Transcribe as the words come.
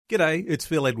G'day, it's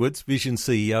Phil Edwards, Vision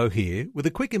CEO here, with a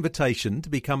quick invitation to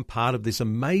become part of this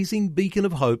amazing beacon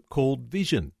of hope called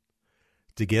Vision.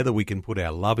 Together we can put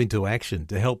our love into action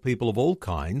to help people of all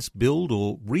kinds build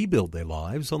or rebuild their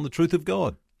lives on the truth of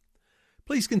God.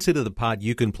 Please consider the part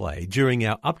you can play during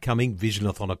our upcoming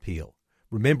Visionathon appeal,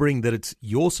 remembering that it's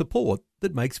your support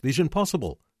that makes Vision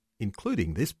possible,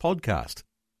 including this podcast.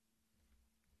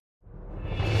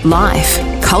 Life,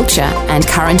 culture and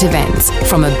current events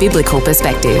from a biblical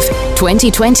perspective.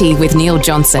 2020 with Neil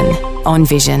Johnson on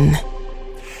Vision.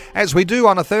 As we do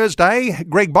on a Thursday,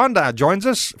 Greg Bondar joins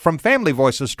us from Family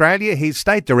Voice Australia. He's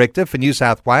State Director for New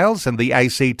South Wales and the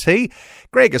ACT.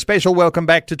 Greg, a special welcome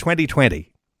back to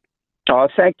 2020. Oh,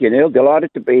 thank you, Neil. Delighted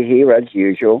to be here as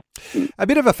usual. A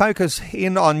bit of a focus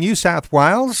in on New South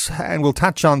Wales, and we'll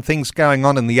touch on things going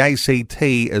on in the ACT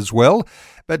as well.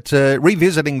 But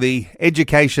revisiting the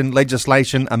Education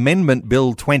Legislation Amendment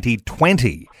Bill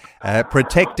 2020,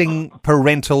 protecting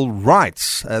parental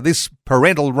rights. This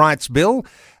parental rights bill,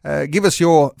 give us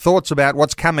your thoughts about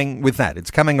what's coming with that.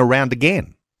 It's coming around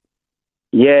again.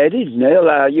 Yeah, it is,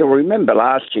 Neil. You'll remember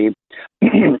last year,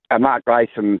 Mark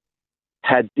Latham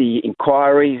had the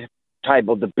inquiry,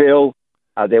 tabled the bill.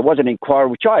 There was an inquiry,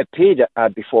 which I appeared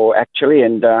before, actually,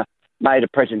 and made a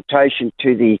presentation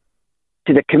to the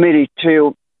committee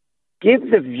to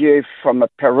give the view from a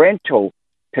parental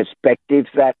perspective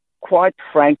that, quite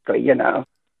frankly,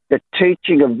 the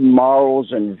teaching of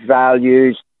morals and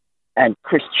values and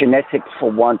Christian ethics,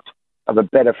 for want of a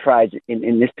better phrase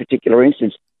in this particular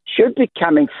instance, should be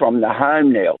coming from the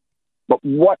home, Neil. But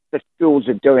what the schools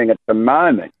are doing at the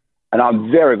moment, and I'm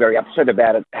very, very upset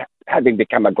about it, having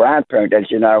become a grandparent,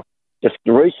 as you know, just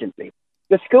recently,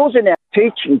 the schools are now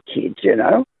teaching kids,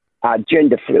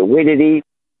 gender fluidity,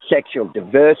 sexual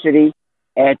diversity,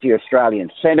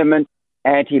 anti-Australian sentiment,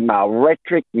 anti-male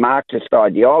rhetoric, Marxist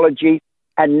ideology,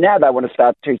 and now they want to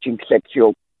start teaching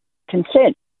sexual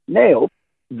consent. Neil,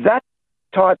 that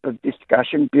type of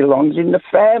discussion belongs in the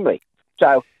family.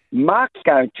 So Mark's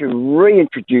going to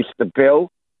reintroduce the bill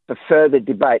for further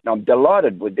debate, and I'm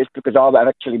delighted with this because I'm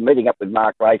actually meeting up with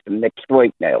Mark Latham next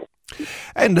week, Neil.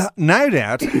 And no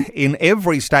doubt in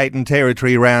every state and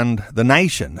territory around the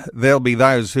nation, there'll be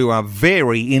those who are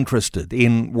very interested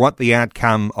in what the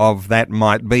outcome of that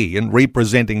might be and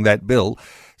representing that bill.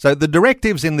 So the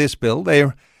directives in this bill,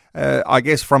 they're, I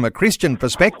guess from a Christian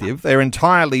perspective, they're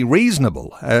entirely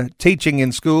reasonable. Teaching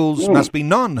in schools must be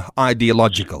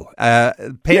non-ideological.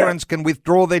 Parents can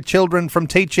withdraw their children from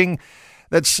teaching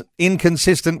that's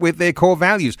inconsistent with their core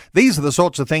values. These are the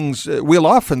sorts of things we'll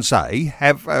often say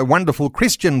have a wonderful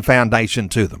Christian foundation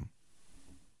to them.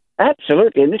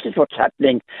 Absolutely, and this is what's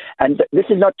happening. And this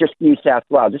is not just New South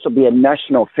Wales. This will be a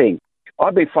national thing.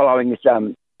 I've been following this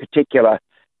particular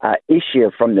issue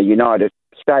from the United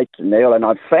States, Neil, and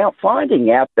I'm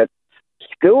finding out that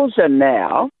schools are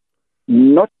now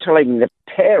not telling the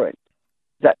parents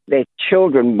that their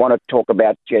children want to talk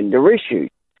about gender issues.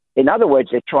 In other words,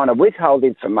 they're trying to withhold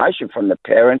information from the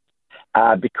parents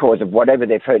because of whatever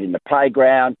they've heard in the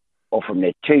playground or from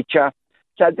their teacher.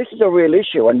 So this is a real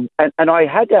issue. And I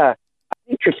had an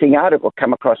interesting article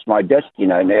come across my desk,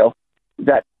 Neil,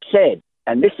 that said,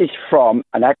 and this is from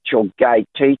an actual gay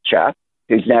teacher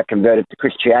who's now converted to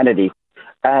Christianity,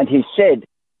 and he said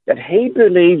that he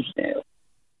believes now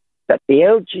that the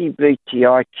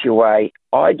LGBTIQA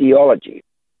ideology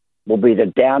will be the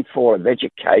downfall of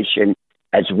education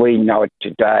as we know it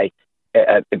today,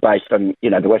 based on,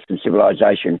 the Western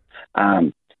civilization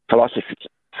philosophy.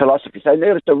 So,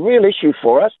 Neil, it's a real issue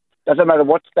for us. Doesn't matter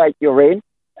what state you're in.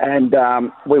 And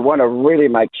we want to really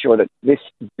make sure that this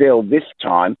bill this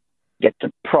time gets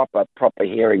a proper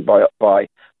hearing by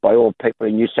all people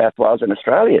in New South Wales and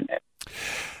Australia now.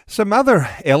 Some other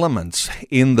elements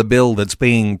in the bill that's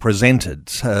being presented,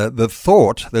 the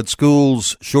thought that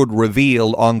schools should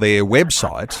reveal on their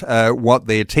website what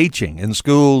they're teaching, and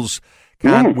schools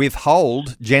can't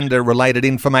withhold gender-related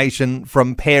information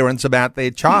from parents about their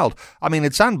child. I mean,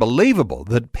 it's unbelievable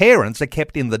that parents are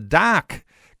kept in the dark,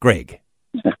 Greg.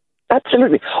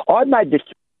 Absolutely. I made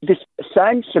this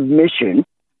same submission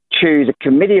to the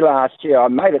committee last year. I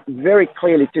made it very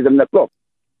clearly to them that, look,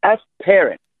 as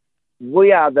parents,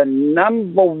 we are the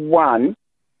number one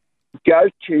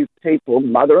go-to people,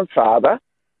 mother and father,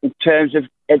 in terms of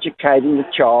educating the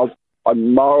child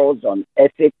on morals, on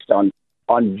ethics, on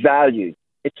values.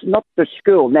 It's not the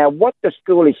school. Now, what the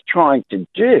school is trying to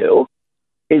do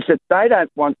is that they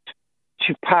don't want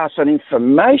to pass on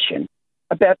information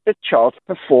about the child's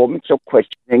performance or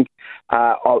questioning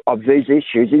of these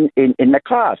issues in the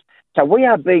class. So we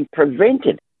are being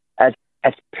prevented as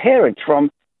parents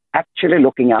from actually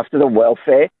looking after the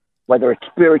welfare whether it's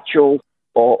spiritual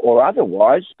or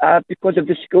otherwise, because of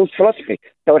the school's philosophy.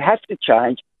 So it has to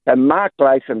change. So Mark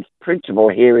Latham's principle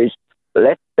here is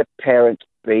let the parents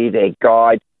be their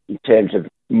guide in terms of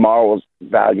morals,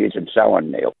 values and so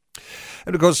on, Neil.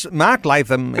 And of course, Mark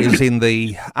Latham is in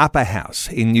the upper house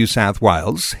in New South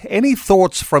Wales. Any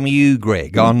thoughts from you,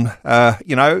 Greg, on,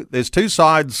 there's two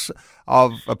sides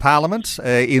of a parliament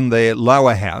in the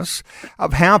lower house,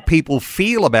 of how people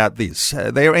feel about this.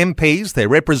 They're MPs, they're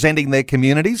representing their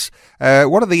communities.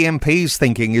 What are the MPs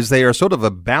thinking? Is there a sort of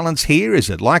a balance here? Is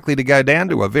it likely to go down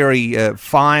to a very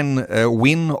fine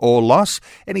win or loss?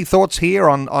 Any thoughts here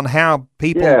on how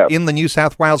people in the New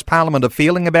South Wales Parliament are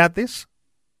feeling about this?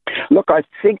 Look, I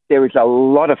think there is a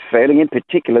lot of feeling, in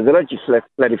particular the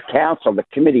Legislative Council, the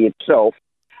committee itself,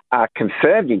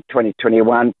 confirmed in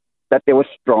 2021 that there was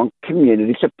strong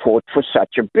community support for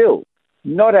such a bill.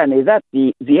 Not only that,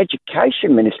 the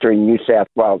Education Minister in New South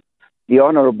Wales, the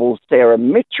Honourable Sarah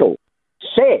Mitchell,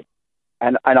 said,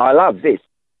 and I love this,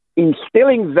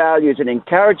 instilling values and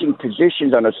encouraging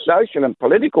positions on a social and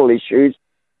political issues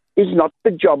is not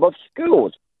the job of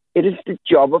schools. It is the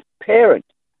job of parents.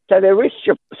 So there is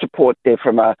support there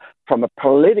from a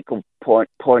political point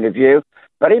of view,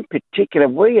 but in particular,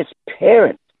 we as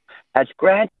parents, as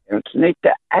grandparents, need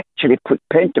to actually put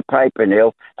pen to paper,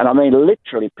 Neil, and I mean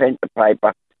literally pen to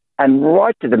paper, and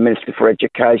write to the Minister for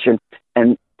Education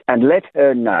and let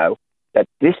her know that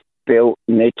this bill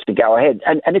needs to go ahead.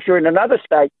 And if you're in another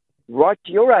state, write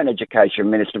to your own Education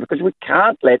Minister, because we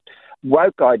can't let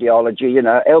woke ideology,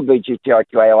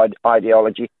 LGBTIQA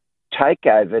ideology, take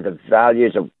over the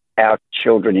values of our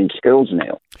children in schools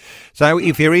now. So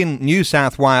if you're in New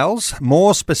South Wales,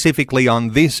 more specifically on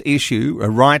this issue,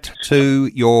 write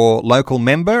to your local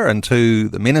member and to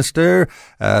the minister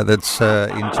that's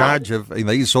in charge of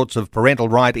these sorts of parental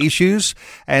right issues.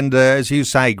 And as you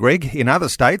say, Greg, in other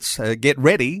states, get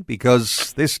ready,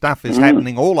 because this stuff is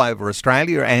happening all over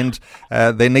Australia, and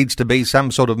there needs to be some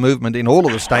sort of movement in all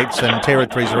of the states and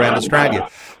territories around Australia.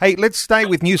 Hey, let's stay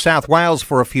with New South Wales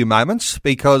for a few moments,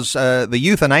 because the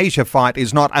euthanasia fight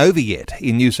is not over yet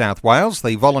in New South Wales.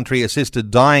 The Voluntary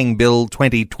Assisted Dying Bill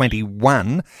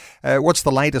 2021. What's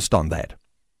the latest on that?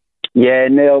 Yeah,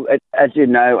 Neil, as you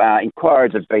know,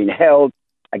 inquiries have been held.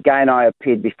 Again, I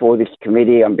appeared before this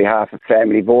committee on behalf of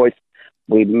Family Voice.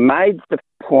 We made the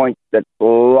point that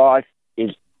life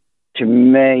is, to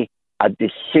me, a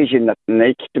decision that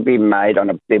needs to be made on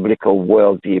a biblical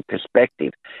worldview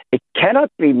perspective. It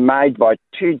cannot be made by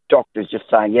two doctors just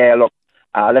saying, yeah, look,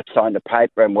 let's sign the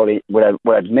paper and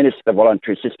we'll administer the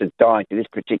voluntary assisted dying to this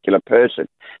particular person.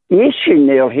 The issue,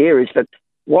 Neil, here is that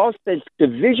whilst there's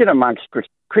division amongst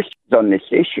Christians on this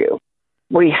issue,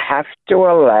 we have to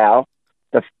allow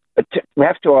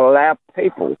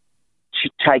people to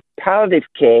take palliative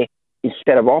care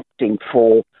instead of opting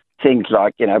for things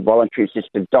like, voluntary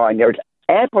assisted dying. There is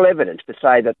ample evidence to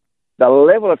say that the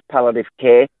level of palliative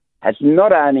care has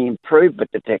not only improved, but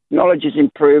the technology has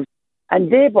improved,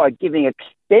 and thereby giving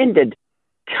extended,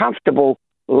 comfortable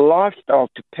lifestyle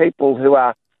to people who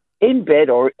are in bed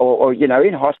or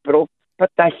in hospital, but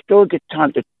they still get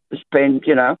time to spend,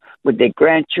 with their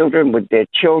grandchildren, with their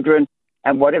children,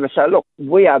 and whatever. So, look,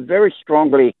 we are very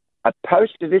strongly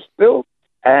opposed to this bill,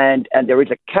 and there is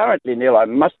currently, Neil, I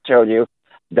must tell you,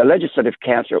 the Legislative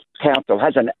Council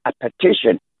has a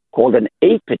petition called an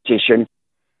e-petition,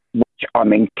 which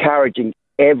I'm encouraging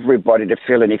everybody to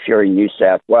fill in if you're in New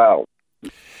South Wales.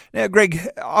 Now, Greg,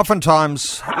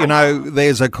 oftentimes,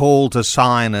 there's a call to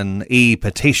sign an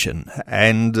e-petition,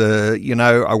 and,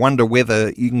 I wonder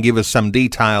whether you can give us some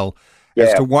detail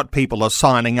as to what people are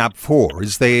signing up for.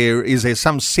 Is there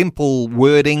some simple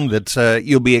wording that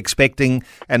you'll be expecting,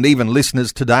 and even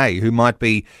listeners today who might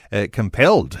be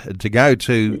compelled to go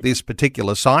to this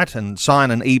particular site and sign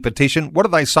an e-petition? What are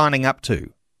they signing up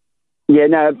to? Yeah,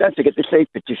 no, don't forget, this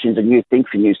e-petition is a new thing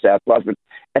for New South Wales, but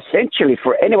essentially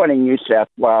for anyone in New South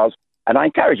Wales, and I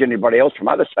encourage anybody else from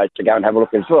other states to go and have a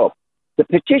look as well, the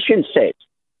petition says,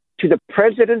 to the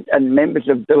President and members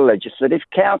of the Legislative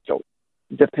Council,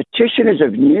 the petitioners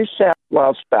of New South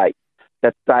Wales state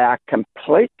that they are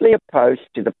completely opposed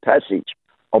to the passage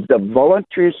of the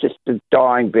Voluntary Assisted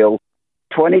Dying Bill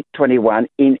 2021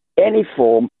 in any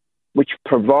form which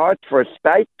provides for a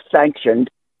state-sanctioned,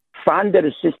 funded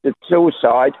assisted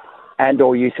suicide and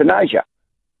or euthanasia.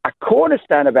 A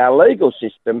cornerstone of our legal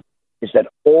system is that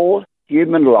all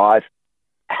human life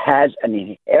has an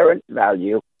inherent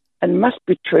value and must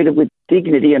be treated with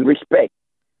dignity and respect.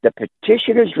 The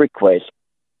petitioners request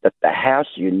that the House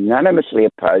unanimously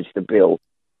oppose the bill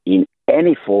in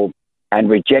any form and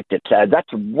reject it. So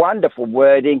that's wonderful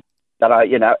wording that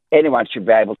anyone should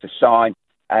be able to sign.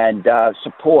 and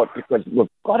support, because we've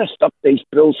got to stop these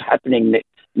bills happening,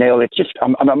 Neil. It's just,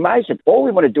 I'm amazed that all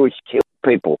we want to do is kill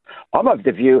people. I'm of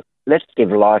the view, let's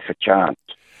give life a chance.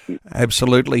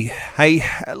 Absolutely. Hey,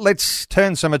 let's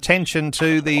turn some attention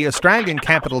to the Australian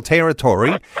Capital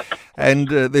Territory. And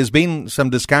there's been some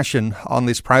discussion on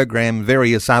this program,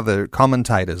 various other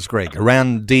commentators, Greg,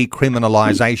 around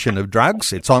decriminalisation of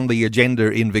drugs. It's on the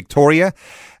agenda in Victoria.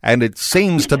 And it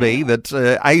seems to be that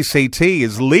ACT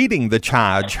is leading the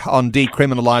charge on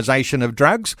decriminalisation of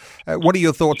drugs. What are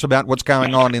your thoughts about what's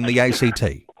going on in the ACT?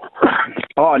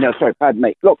 Oh, no, sorry, pardon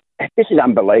me. Look, this is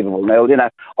unbelievable, Neil. You know,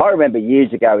 I remember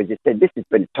years ago, as you said, this has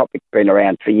been a topic been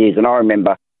around for years. And I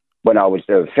remember when I was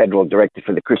the federal director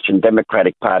for the Christian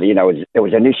Democratic Party, you know, there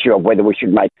was an issue of whether we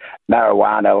should make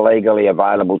marijuana legally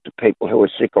available to people who are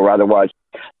sick or otherwise.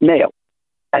 Neil,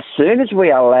 as soon as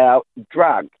we allow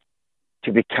drugs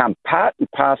to become part and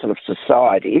parcel of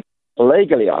society,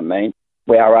 legally I mean,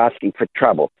 we are asking for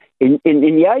trouble. In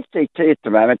the ACT at the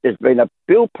moment, there's been a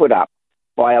bill put up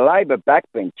by a Labor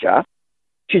backbencher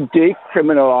to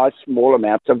decriminalise small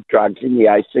amounts of drugs in the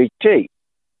ACT.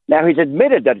 Now, he's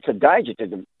admitted that it's a danger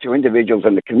to individuals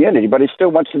in the community, but he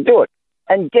still wants to do it.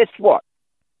 And guess what?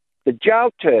 The jail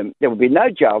term, there would be no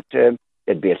jail term,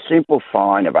 there'd be a simple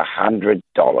fine of $100.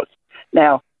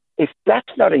 Now, if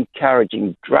that's not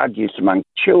encouraging drug use among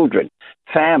children,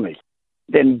 families,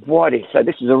 then what is? So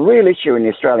this is a real issue in the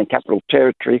Australian Capital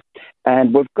Territory,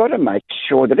 and we've got to make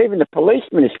sure that even the police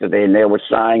minister there now was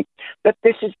saying that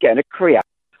this is going to create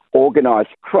organised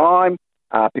crime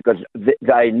because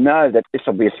they know that this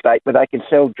will be a state where they can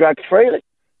sell drugs freely.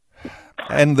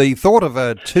 And the thought of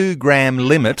a 2-gram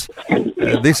limit,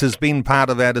 this has been part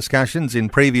of our discussions in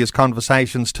previous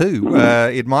conversations too.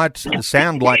 It might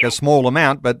sound like a small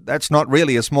amount, but that's not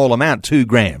really a small amount, 2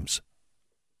 grams.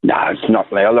 No, it's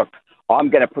not, Leo. Look, I'm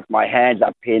going to put my hands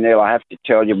up here, Neil. I have to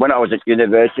tell you, when I was at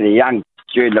university, a young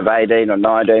student of 18 or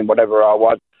 19, whatever I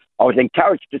was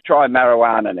encouraged to try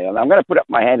marijuana, Neil. And I'm going to put up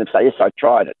my hand and say, yes, I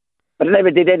tried it. But it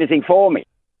never did anything for me.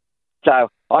 So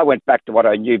I went back to what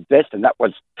I knew best, and that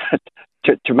was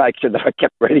to make sure that I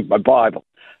kept reading my Bible.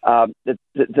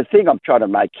 The thing I'm trying to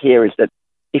make here is that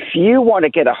if you want to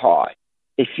get a high,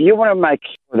 if you want to make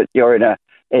sure that you're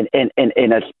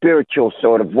in a spiritual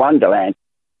sort of wonderland,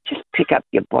 just pick up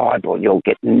your Bible. You'll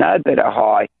get no better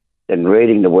high than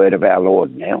reading the word of our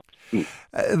Lord now.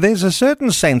 There's a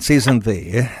certain sense, isn't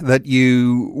there, that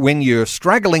when you're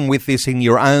struggling with this in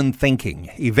your own thinking,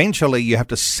 eventually you have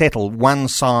to settle one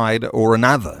side or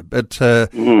another. But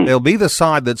there'll be the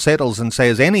side that settles and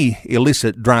says any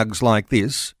illicit drugs like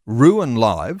this ruin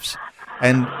lives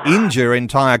and injure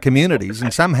entire communities,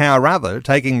 and somehow or other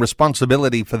taking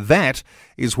responsibility for that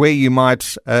is where you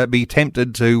might be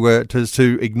tempted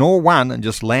to ignore one and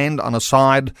just land on a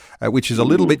side which is a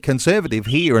little bit conservative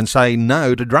here and say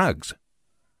no to drugs.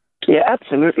 Yeah,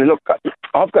 absolutely. Look,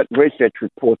 I've got research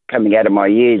reports coming out of my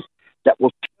ears that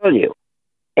will tell you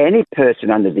any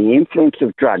person under the influence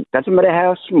of drugs, doesn't matter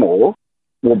how small,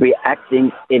 will be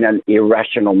acting in an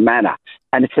irrational manner.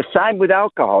 And it's the same with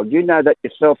alcohol. You know that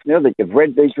yourself, Neil, that you've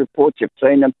read these reports, you've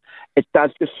seen them. It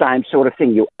does the same sort of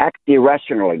thing. You act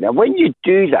irrationally. Now, when you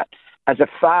do that as a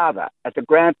father, as a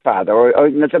grandfather, or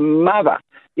even as a mother,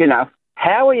 you know,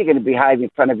 how are you going to behave in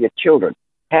front of your children?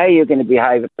 How are you going to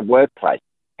behave at the workplace?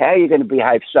 How are you going to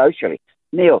behave socially?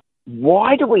 Neil,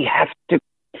 why do we have to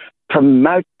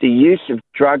promote the use of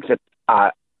drugs that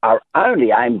are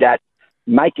only aimed at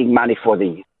making money for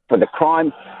the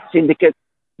crime syndicate,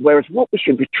 whereas what we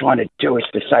should be trying to do is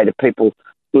to say to people,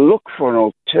 look for an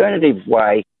alternative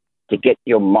way to get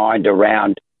your mind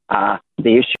around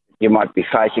the issue you might be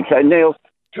facing. So, Neil,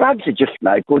 drugs are just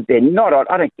no good. They're not.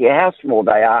 I don't care how small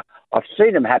they are. I've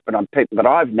seen them happen on people that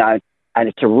I've known, and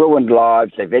it's ruined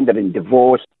lives. They've ended in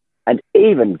divorce, and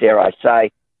even, dare I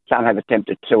say, some have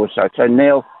attempted suicide. So,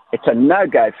 Neil, it's a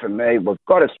no-go for me. We've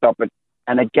got to stop it.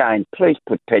 And again, please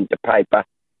put pen to paper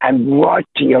and write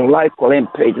to your local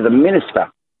MP, to the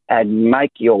minister, and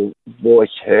make your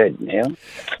voice heard now.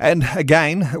 And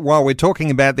again, while we're talking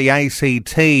about the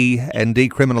ACT and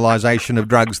decriminalisation of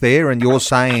drugs there, and you're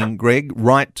saying, Greg,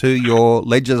 write to your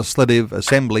Legislative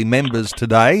Assembly members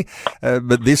today,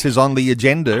 but this is on the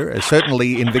agenda,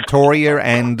 certainly in Victoria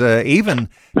and even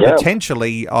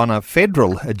potentially on a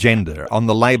federal agenda on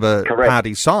the Labor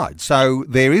Party side. So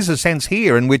there is a sense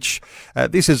here in which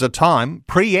this is a time,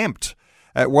 preempt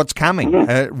what's coming.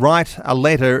 Write a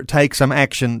letter, take some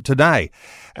action today.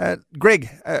 Greg,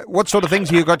 what sort of things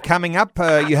have you got coming up?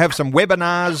 You have some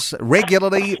webinars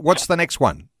regularly. What's the next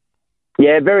one?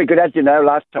 Yeah, very good. As you know,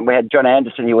 last time we had John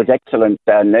Anderson. He was excellent,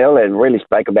 Neil, and really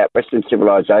spoke about Western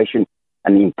civilisation.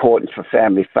 and the importance for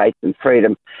family, faith and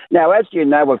freedom. Now, as you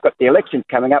know, we've got the election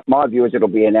coming up. My view is it'll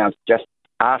be announced just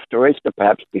after Easter,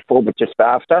 perhaps before, but just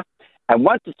after. And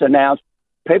once it's announced,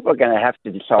 people are going to have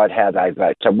to decide how they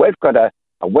vote. So we've got a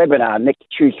webinar next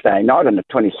Tuesday night on the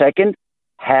 22nd,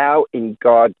 How in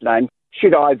God's Name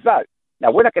Should I Vote?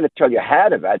 Now, we're not going to tell you how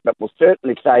to vote, but we'll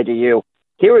certainly say to you,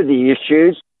 here are the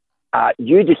issues.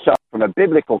 You decide from a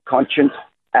biblical conscience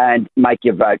and make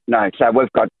your vote known. So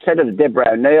we've got Senator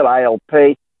Deborah O'Neill,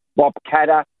 ALP, Bob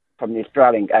Katter from the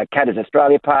Australian Katter's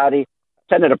Australia Party,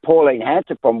 Senator Pauline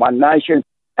Hanson from One Nation,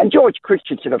 and George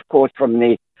Christensen, of course, from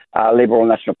the Liberal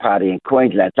National Party in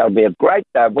Queensland. So it'll be a great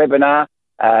webinar.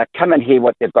 Come and hear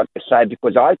what they've got to say,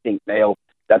 because I think, Neil,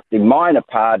 that the minor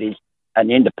parties and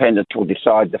the independents will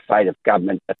decide the fate of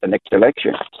government at the next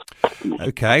election.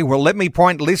 Okay, well, let me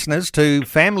point listeners to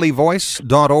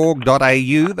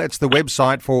familyvoice.org.au. That's the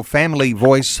website for Family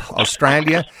Voice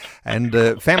Australia. And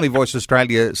Family Voice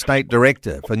Australia State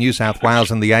Director for New South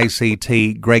Wales and the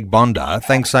ACT, Greg Bondar.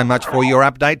 Thanks so much for your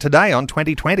update today on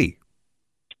 2020.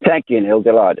 Thank you, Neil.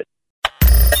 Delighted.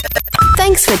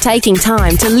 Thanks for taking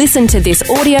time to listen to this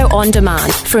audio on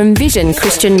demand from Vision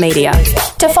Christian Media.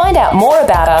 To find out more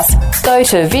about us, go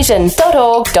to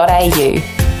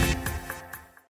vision.org.au.